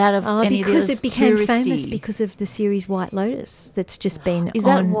the out of any of because those it became touristy? famous because of the series White Lotus that's just been Is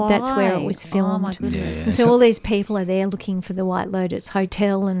that on. why? That's where it was filmed. Oh my goodness. Yeah. And so all these people are there looking for the White Lotus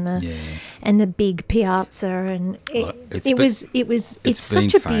Hotel and the big piazza, and it's been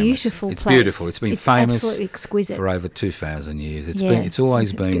such a famous. beautiful It's place. beautiful. It's been famous absolutely exquisite. for over 2,000 years. Yeah. It's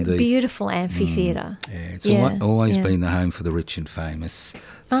always been the beautiful amphitheatre. it's Yeah, always yeah. been the home for the rich and famous.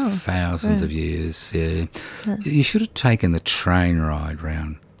 Oh, Thousands of years. Yeah, you should have taken the train ride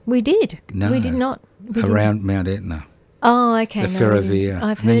round. We did. No, we did not. We didn't. around Mount Etna. Oh, okay. the no, Ferrovia.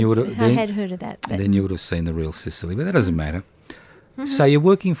 I've And then heard. you would've- I then- had heard of that. But Then you would have seen the real Sicily, but that doesn't matter. So you're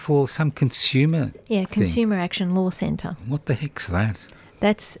working for some consumer yeah, thing. Consumer Action Law Centre. What the heck's that?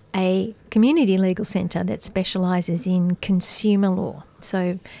 That's a community legal centre that specialises in consumer law.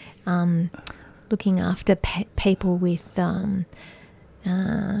 So, looking after people with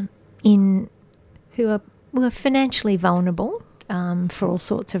who are financially vulnerable for all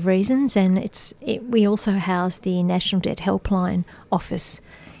sorts of reasons, and we also house the National Debt Helpline office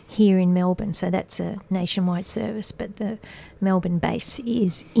here in Melbourne. So that's a nationwide service, but the Melbourne base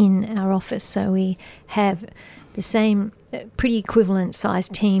is in our office. So we have the same pretty equivalent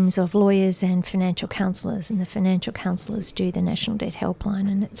sized teams of lawyers and financial counsellors, and the financial counsellors do the National Debt Helpline,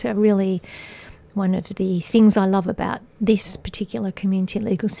 and it's a really one of the things I love about this particular community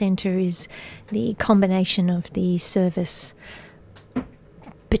legal centre is the combination of the service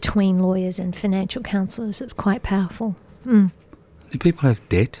between lawyers and financial counsellors. It's quite powerful. Do people have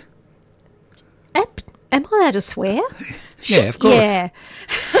debt? Am I allowed to swear? Yeah, of course. Yeah.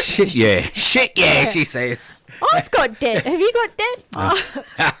 Shit, yeah. Shit, yeah, she says. I've got debt. Have you got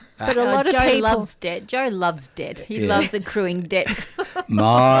debt? But a lot of Joe people loves debt. Joe loves debt. He Yeah. loves accruing debt.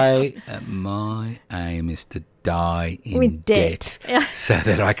 My aim is to die in With debt. Yeah. so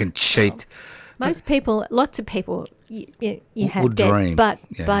that I can cheat. Most people, lots of people, you have Would debt, dream, but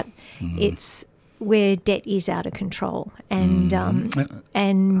yeah. but it's where debt is out of control, and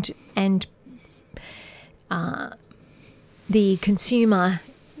the consumer,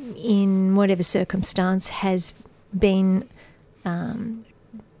 in whatever circumstance, has been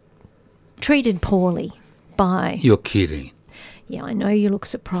treated poorly by. You're kidding. Yeah, I know you look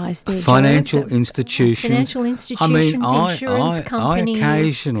surprised there. Financial Joe. institutions. Financial institutions, insurance companies,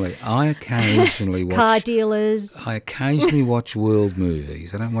 I occasionally watch. car dealers. I occasionally watch world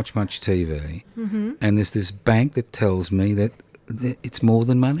movies. I don't watch much TV. Mm-hmm. And there's this bank that tells me that it's more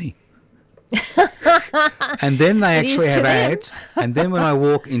than money. And then they actually is to have them. ads. And then when I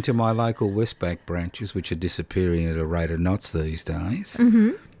walk into my local Westpac branches, which are disappearing at a rate of knots these days,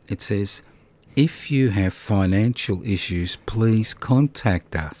 it says, if you have financial issues, please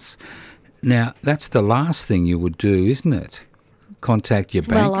contact us. Now, that's the last thing you would do, isn't it? Contact your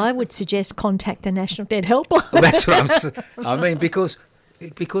bank. Well, I would suggest contact the National Debt Helpline. That's what I'm saying. I mean, because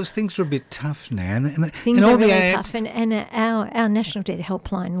things are a bit tough now. And Things and all are really the ads, tough, and our National Debt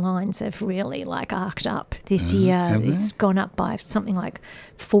Helpline lines have really arced up this year. have they? It's gone up by something like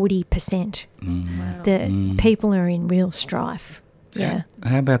 40%. The people are in real strife. Yeah.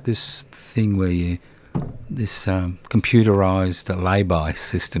 How about this thing where this computerised lay-by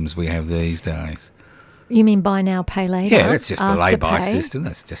systems we have these days? You mean buy now, pay later? Yeah, that's just a lay-by Afterpay? system.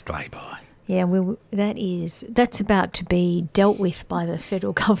 That's just lay-by. Yeah, well, that's about to be dealt with by the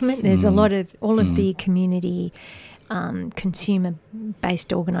federal government. There's a lot of all of the community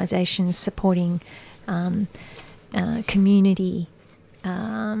consumer-based organisations supporting community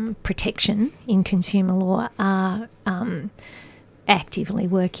protection in consumer law are actively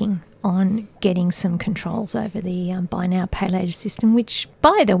working on getting some controls over the buy now, pay later system, which,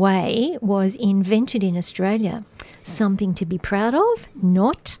 by the way, was invented in Australia. Something to be proud of?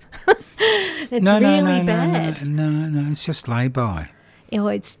 Not. It's really bad. No, it's just lay-by.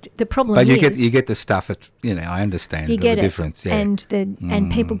 it's the problem. But is you get the stuff. I understand you get the it, difference. Yeah.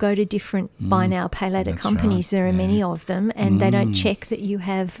 and people go to different buy now pay later That's companies. right, There are many of them, and they don't check that you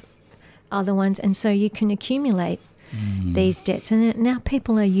have other ones, and so you can accumulate these debts. And now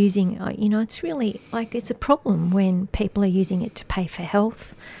people are using. It's really it's a problem when people are using it to pay for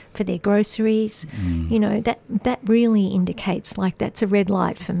health, for their groceries. That really indicates that's a red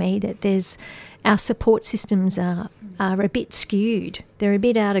light for me. That our support systems are a bit skewed. They're a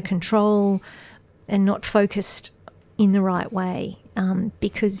bit out of control and not focused in the right way,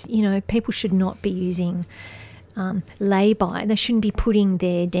 because people should not be using lay-by. They shouldn't be putting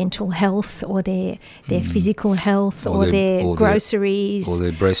their dental health or their physical health or their groceries or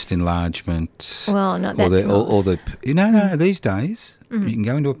their breast enlargement. Well, no, that's not. These days you can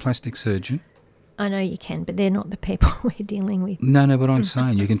go into a plastic surgeon. I know you can, but they're not the people we're dealing with. No, but I'm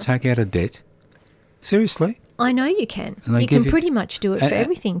saying you can take out a debt. Seriously. I know you can. And you can pretty much do it for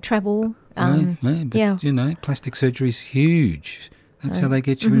everything. Travel. Plastic surgery is huge. That's how they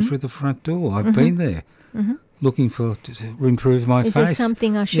get you in through the front door. I've been there. Looking to improve my face. Is there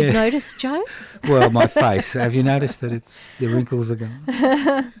something I should notice, Joe? Well, my face. Have you noticed that the wrinkles are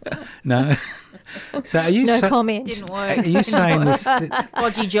gone? No. So are you comment. Didn't work. Are you saying this?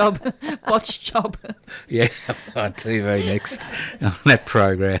 Botched job. Yeah, on TV next on that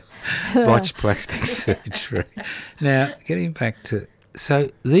program, botched plastic surgery. Now, getting back to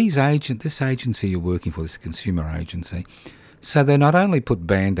this agency you're working for, this consumer agency, so they not only put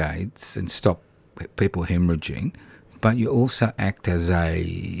band-aids and stop people hemorrhaging, but you also act as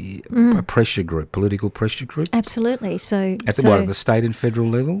a pressure group, political pressure group. Absolutely. So at the state and federal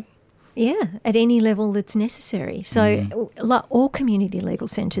level. Yeah, at any level that's necessary. So all community legal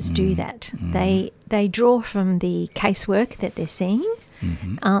centres do that. They draw from the casework that they're seeing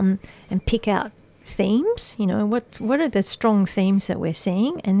and pick out themes. What are the strong themes that we're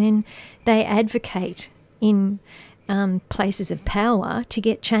seeing, and then they advocate in places of power to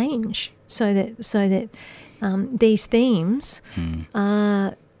get change, so that these themes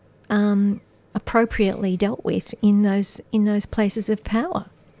are appropriately dealt with in those places of power,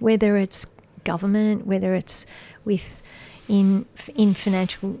 whether it's government, whether it's in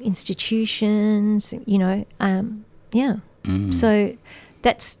financial institutions. So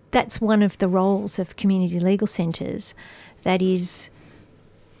that's one of the roles of community legal centres that is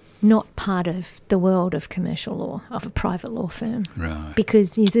not part of the world of commercial law, of a private law firm. Right.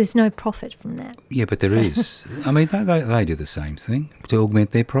 Because there's no profit from that. Yeah, but there is. I mean, they do the same thing to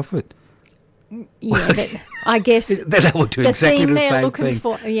augment their profit. Yeah, but I guess they will do exactly the same thing.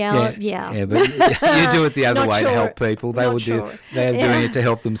 Yeah, but you do it the other way to help people. They Not will sure. They're doing it to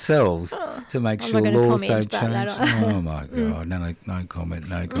help themselves, to make sure not gonna laws comment don't about change. that. Oh my God, no comment.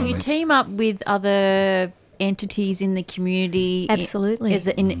 Do you team up with other entities in the community? Absolutely.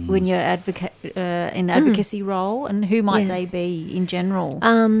 When you're in advocacy role, and who might they be in general?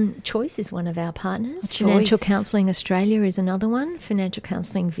 Choice is one of our partners. Choice. Financial Counselling Australia is another one. Financial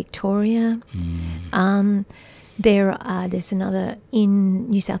Counselling Victoria. There's another in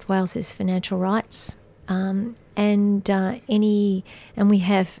New South Wales is Financial Rights. And we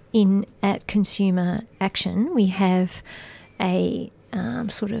have at Consumer Action, we have a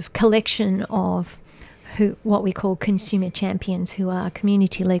sort of collection of what we call consumer champions, who are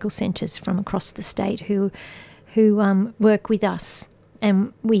community legal centres from across the state who work with us,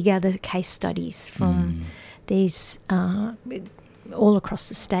 and we gather case studies from these all across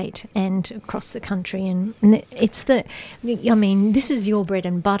the state and across the country, and this is your bread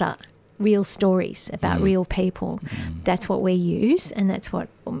and butter. Real stories about real people. That's what we use, and that's what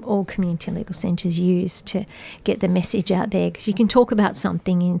all community legal centres use to get the message out there. Because you can talk about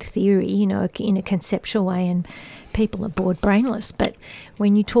something in theory, in a conceptual way, and people are bored brainless. But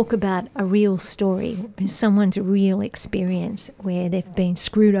when you talk about a real story, someone's real experience where they've been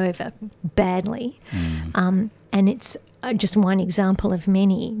screwed over badly, and it's just one example of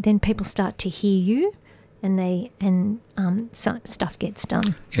many, then people start to hear you. And stuff gets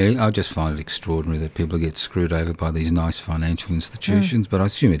done. Yeah, I just find it extraordinary that people get screwed over by these nice financial institutions, but I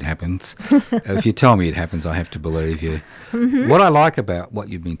assume it happens. If you tell me it happens, I have to believe you. What I like about what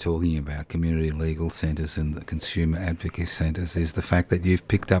you've been talking about, community legal centres and the consumer advocacy centres, is the fact that you've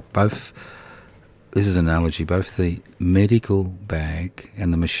picked up both, this is an analogy, both the medical bag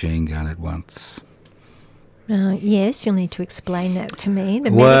and the machine gun at once. Yes, you'll need to explain that to me.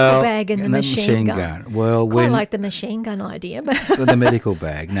 The medical bag and the machine gun. Well, I like the machine gun idea, but the medical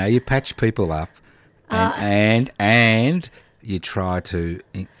bag. Now you patch people up, and you try to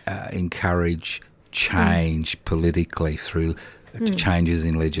encourage change politically through changes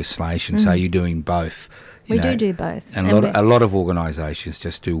in legislation. So you're doing both. We do both. And a lot of organisations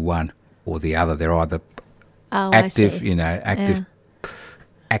just do one or the other. They're either active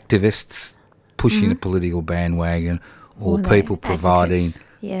activists pushing a political bandwagon, or people providing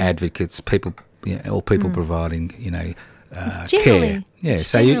advocates, or people providing, care. Yeah, it's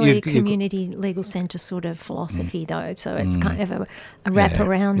so generally a community legal centre sort of philosophy, though. So it's kind of a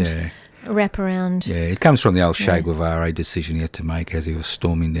wraparound. Wraparound. Yeah, it comes from the old Che Guevara decision he had to make as he was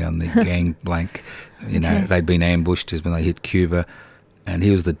storming down the gangplank. They'd been ambushed when they hit Cuba, and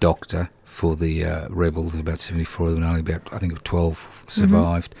he was the doctor for the rebels. About 74 of them, only about, I think, 12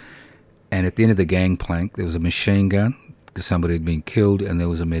 survived. And at the end of the gangplank, there was a machine gun because somebody had been killed, and there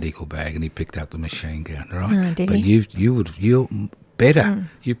was a medical bag, and he picked up the machine gun, right? Did but he? you're better.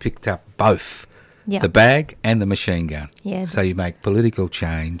 You picked up both, the bag and the machine gun. Yeah. So you make political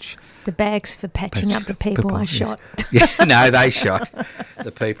change. The bags for patching up the people I shot. No, they shot.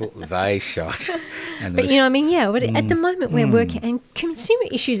 The people they shot. And but, but at the moment we're working, and consumer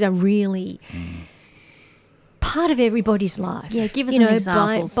issues are really part of everybody's life. Yeah, give us an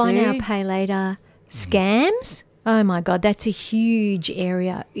example, Buy now, Sue. pay later, scams. Oh, my God, that's a huge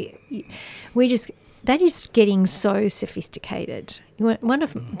area. That is getting so sophisticated. One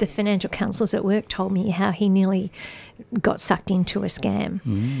of the financial counsellors at work told me how he nearly got sucked into a scam.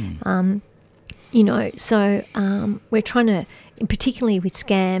 We're trying to, particularly with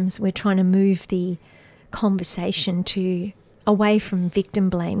scams, we're trying to move the conversation away from victim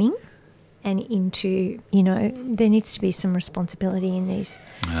blaming and into, there needs to be some responsibility in these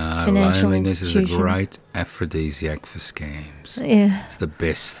financial loneliness institutions. is a great aphrodisiac for scams. Yeah. It's the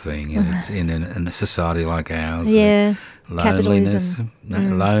best thing in a society like ours. Yeah. Loneliness.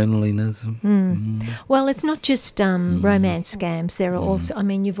 Capitalism. Loneliness. Well, it's not just romance scams. There are also,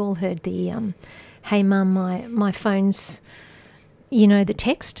 you've all heard the, hey, Mum, my phone's, the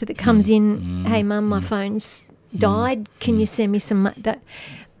text that comes in, hey, Mum, my phone's died. Can you send me some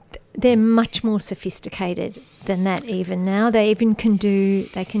they're much more sophisticated than that even now. They even can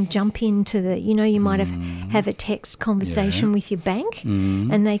jump into the, you might have a text conversation with your bank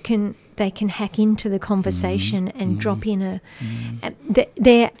and they can hack into the conversation and drop in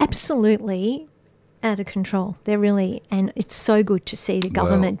they're absolutely out of control. They're really, and it's so good to see the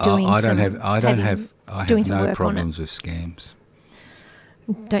government doing I some have no work problems with scams.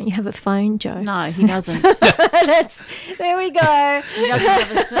 Don't you have a phone, Joe? No, he doesn't. There we go. He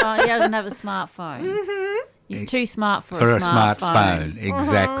doesn't have a smartphone. He's too smart for a smartphone.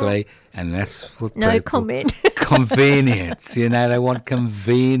 Exactly. And that's what No people... comment. Convenience. They want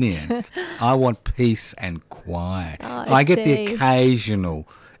convenience. I want peace and quiet. I get the occasional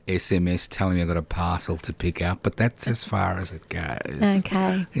SMS telling me I've got a parcel to pick up, but that's as far as it goes.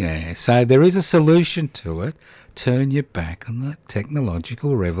 Okay. Yeah, so there is a solution to it. Turn your back on the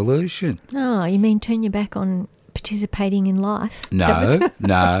technological revolution. Oh, you mean turn your back on participating in life? No.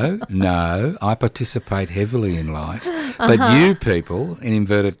 I participate heavily in life. But you people, in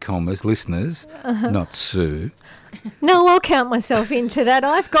inverted commas, listeners, not Sue. No, I'll count myself into that.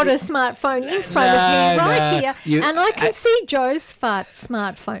 I've got a smartphone in front of me here, and I can see Joe's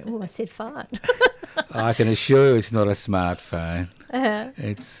smartphone. Oh, I said fart. I can assure you it's not a smartphone.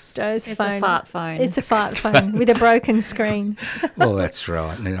 It's Joe's phone. It's a fart phone. It's a fart phone with a broken screen. Well, that's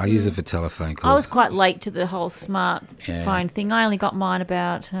right. I use it for telephone calls. I was quite late to the whole smartphone thing. I only got mine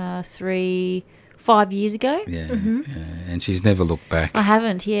about 5 years ago. Yeah, and she's never looked back. I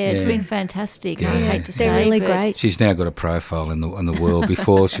haven't. It's been fantastic. Yeah. I hate to say, they're really but great. She's now got a profile in the world.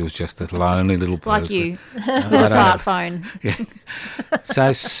 Before she was just a lonely little person. Like you, with a fart phone. Yeah.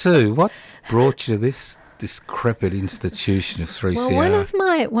 So, Sue, what brought you to this decrepit institution of 3CR?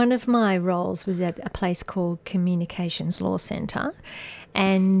 Well, one of my roles was at a place called Communications Law Centre,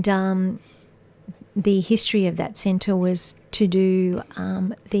 and the history of that centre was to do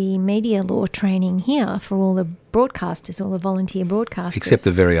the media law training here for all the broadcasters, all the volunteer broadcasters. Except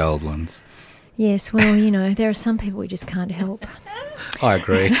the very old ones. Yes, well, there are some people we just can't help. I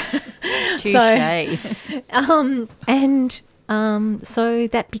agree. Touché. So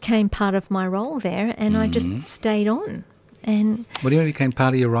that became part of my role there, and I just stayed on. And what do you mean became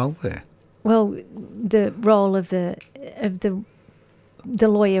part of your role there? Well, the role of the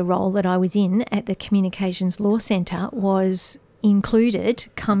lawyer role that I was in at the Communications Law Centre was included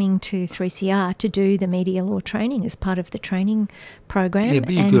coming to 3CR to do the media law training as part of the training program. Yeah,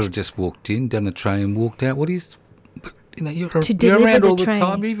 but you could have just walked in, done the training, walked out. You're deliver around the all the training.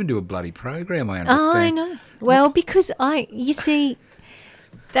 time. You even do a bloody program, I understand. Oh, I know. Well, because you see,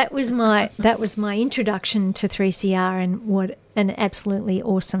 That was my introduction to 3CR and what an absolutely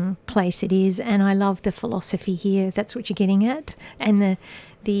awesome place it is. And I love the philosophy here. That's what you're getting at, and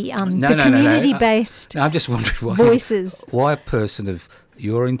the community-based I'm just wondering voices. Why a person of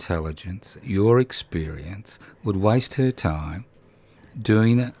your intelligence, your experience, would waste her time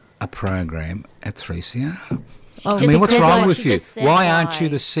doing a program at 3CR. Oh, I mean, what's wrong with you? Why why. aren't you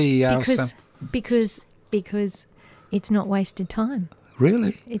the CEO? Because it's not wasted time.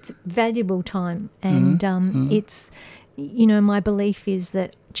 Really? It's valuable time, and it's, my belief is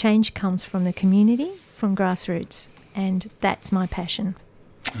that change comes from the community, from grassroots, and that's my passion.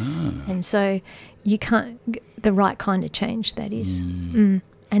 And so you can't, the right kind of change, that is.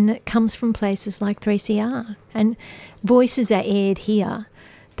 And it comes from places like 3CR, and voices are aired here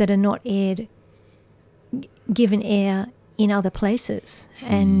that are not given air in other places.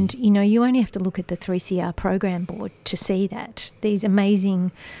 And, you only have to look at the 3CR program board to see that. These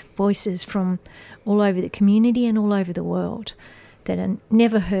amazing voices from all over the community and all over the world that are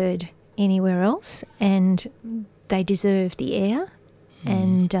never heard anywhere else, and they deserve the air,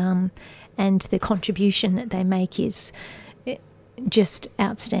 and the contribution that they make is just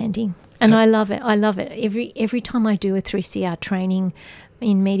outstanding. And I love it. Every time I do a 3CR training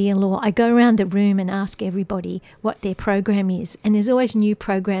in media law, I go around the room and ask everybody what their program is, and there's always new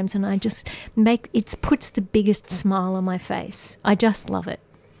programs, and I just it puts the biggest smile on my face. I just love it.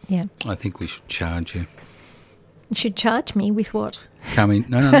 Yeah. I think we should charge you. You should charge me with what? Coming?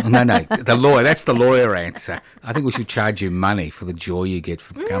 No. The lawyer. That's the lawyer answer. I think we should charge you money for the joy you get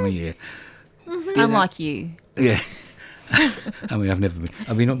from coming here. Unlike you. Yeah. I mean, I've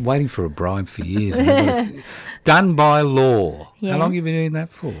been waiting for a bribe for years. Done by law. Yeah. How long have you been doing that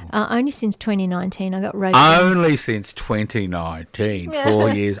for? Only since 2019. I got Robertson. Only since 2019. 4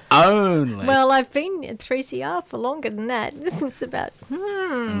 years only. Well, I've been at 3CR for longer than that. Since about,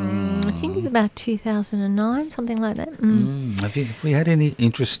 I think it's about 2009, something like that. Have we had any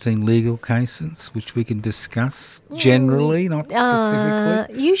interesting legal cases which we can discuss generally, not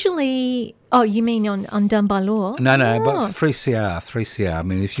specifically? Usually... Oh, you mean on Done by Law? No, but 3CR. I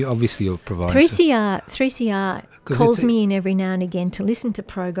mean, if you obviously you're providing 3CR calls me in every now and again to listen to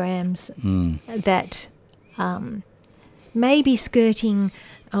programs that may be skirting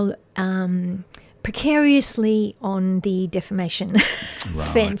precariously on the defamation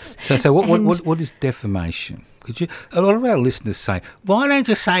fence. So what is defamation? A lot of our listeners say, why don't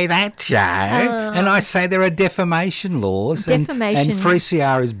you say that, Joe? And I say there are defamation laws. Defamation. And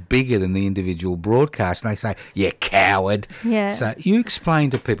 3CR is bigger than the individual broadcast. And they say, you coward. Yeah. So you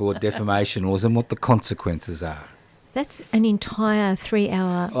explain to people what defamation laws and what the consequences are. That's an entire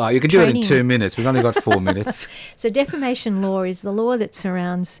 3-hour Oh, you can do it in 2 minutes. We've only got 4 minutes. So defamation law is the law that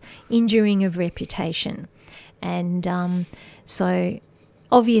surrounds injuring of reputation. And so...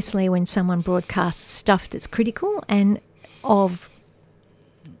 Obviously, when someone broadcasts stuff that's critical and of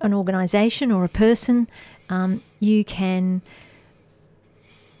an organisation or a person, you can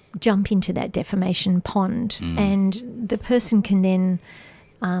jump into that defamation pond, and the person can then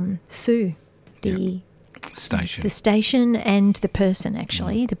sue the station and the person,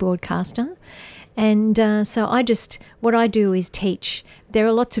 actually, the broadcaster. And so what I do is teach. There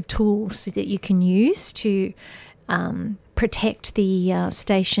are lots of tools that you can use to protect the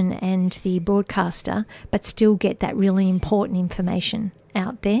station and the broadcaster, but still get that really important information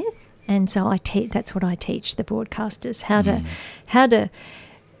out there. And so that's what I teach the broadcasters, how to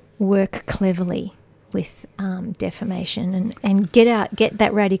work cleverly with defamation and get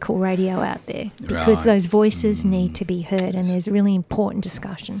that radical radio out there, because those voices need to be heard, and there's really important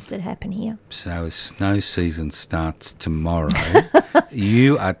discussions that happen here. So as snow season starts tomorrow,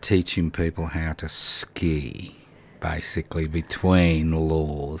 you are teaching people how to ski, basically, between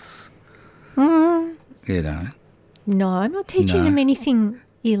laws. You know. No, I'm not teaching them anything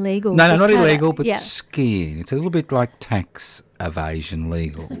illegal. No, not illegal, but skiing. It's a little bit like tax evasion,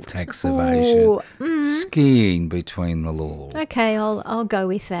 legal tax evasion. Skiing between the laws. Okay, I'll go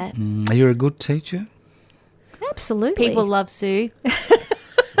with that. Are you a good teacher? Absolutely. People love Sue.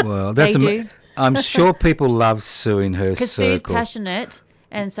 Well, that's do. I'm sure people love Sue in her circle. Because Sue's passionate,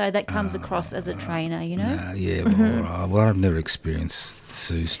 and so that comes across as a trainer, you know? Yeah, well, all right. Well, I've never experienced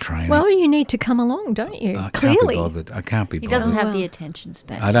Sue's training. Well, you need to come along, don't you? I Clearly. can't be bothered. I can't be bothered. He doesn't have the attention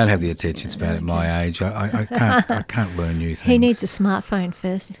span. I don't have the attention span at my age. I can't learn new things. He needs a smartphone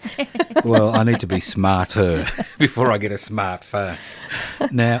first. Well, I need to be smarter before I get a smartphone.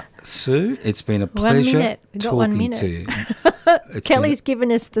 Now, Sue, it's been a pleasure talking to you. Kelly's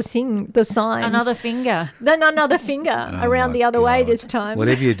given us the signs. Another finger. Then another finger around the other way this time.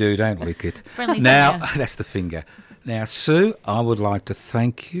 Whatever you do, don't lick it. Friendly now, finger. that's the finger. Now, Sue, I would like to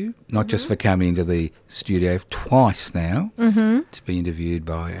thank you, not just for coming into the studio twice now to be interviewed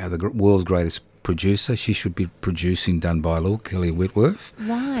by the world's greatest producer. She should be producing Done by Law, Kelly Whitworth.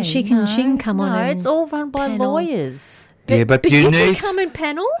 Why? She can come on. No, and it's all run by panel. lawyers. But you need can come and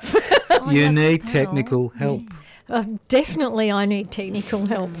panel. you need technical help. Definitely, I need technical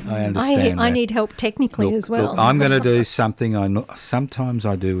help. I understand I that. need help technically as well. Look, I'm going to do something sometimes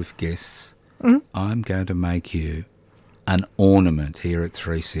I do with guests. I'm going to make you an ornament here at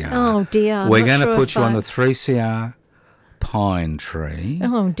 3CR. Oh, dear. We're going to put you on the 3CR pine tree.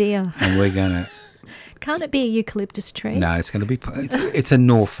 Oh, dear. And we're going to... Can't it be a eucalyptus tree? No, it's going to be... It's a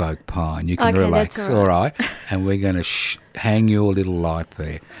Norfolk pine. You can Okay, relax. that's all right. And we're going to hang your little light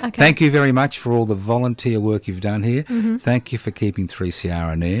there. Okay. Thank you very much for all the volunteer work you've done here. Thank you for keeping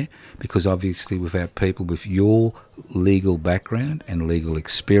 3CR on air, because obviously without people with your legal background and legal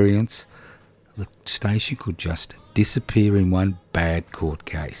experience, the station could just disappear in one bad court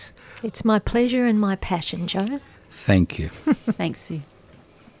case. It's my pleasure and my passion, Joe. Thank you. Thanks, Sue.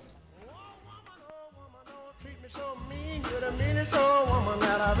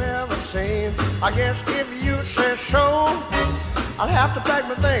 I guess if you say so, I'll have to pack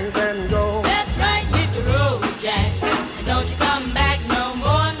my things and go. That's right, hit the road, Jack. And don't you come back no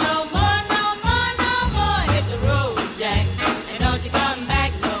more, no more, no more, no more. Hit the road, Jack. And don't you come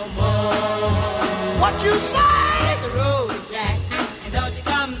back no more. What you say? Hit the road, Jack. And don't you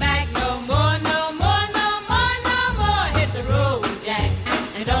come back no more, no more, no more, no more. Hit the road, Jack.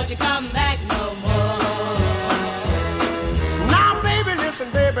 And don't you come back no more. Now, baby, listen,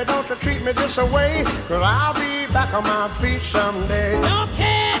 baby, don't you treat me this away, 'cause I'll be back on my feet someday. Don't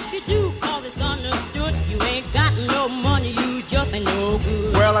care if you do, 'cause it's understood. You ain't got no money, you just ain't no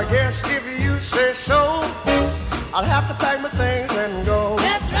good. Well, I guess if you say so, I'll have to pack my things and go.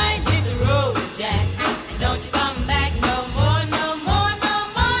 That's right, hit the road, Jack. And don't you come back no more, no more, no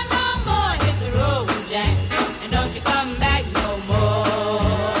more, no more. Hit the road, Jack. And don't you come back no more.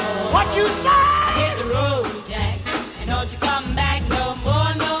 What you say? Hit the road, Jack. And don't you come back no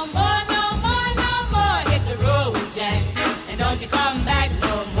more, no more, no more, no more. Hit the road, Jack. And don't you come back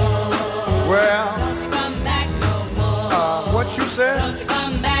no more. Well, Don't you come back no more. what you said? Don't you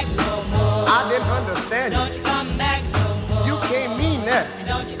come back no more. I didn't understand Don't you. you come back no more. You can't mean that. And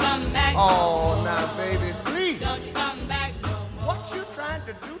don't you come back Oh, now, baby, please. Don't you come back no more. What you trying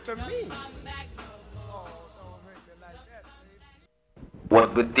to do to me? Come back no more. Oh, don't hurt me like that, baby. What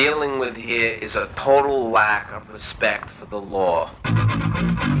we're dealing with here is a total lack of respect for the law.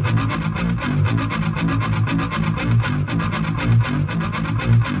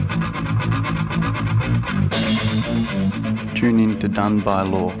 Tune in to Done by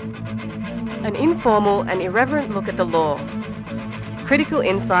Law. An informal and irreverent look at the law. Critical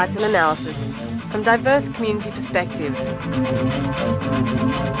insights and analysis from diverse community perspectives.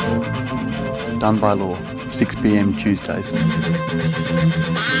 Done by Law, 6 p.m. Tuesdays.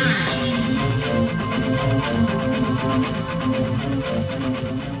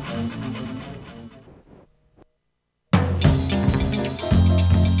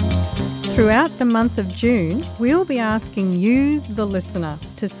 Throughout the month of June, we'll be asking you, the listener,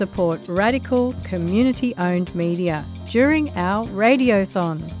 to support radical, community-owned media during our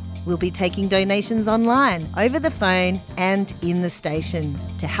Radiothon. We'll be taking donations online, over the phone and in the station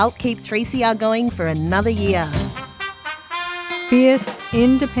to help keep 3CR going for another year. Fierce,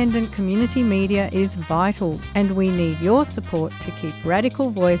 independent community media is vital, and we need your support to keep radical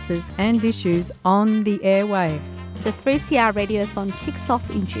voices and issues on the airwaves. The 3CR Radiothon kicks off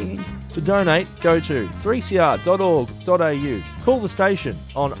in June. To donate, go to 3cr.org.au. Call the station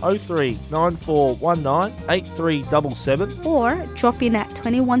on 03 9419 8377 Or drop in at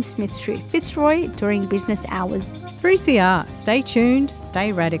 21 Smith Street, Fitzroy during business hours. 3CR, stay tuned,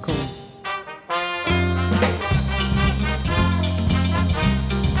 stay radical.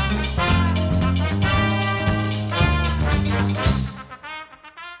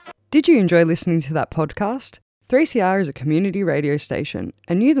 Did you enjoy listening to that podcast? 3CR is a community radio station,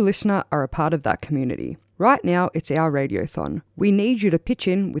 and you, the listener, are a part of that community. Right now, it's our Radiothon. We need you to pitch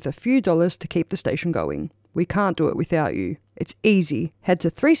in with a few dollars to keep the station going. We can't do it without you. It's easy. Head to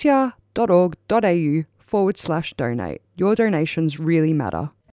 3cr.org.au/donate. Your donations really matter.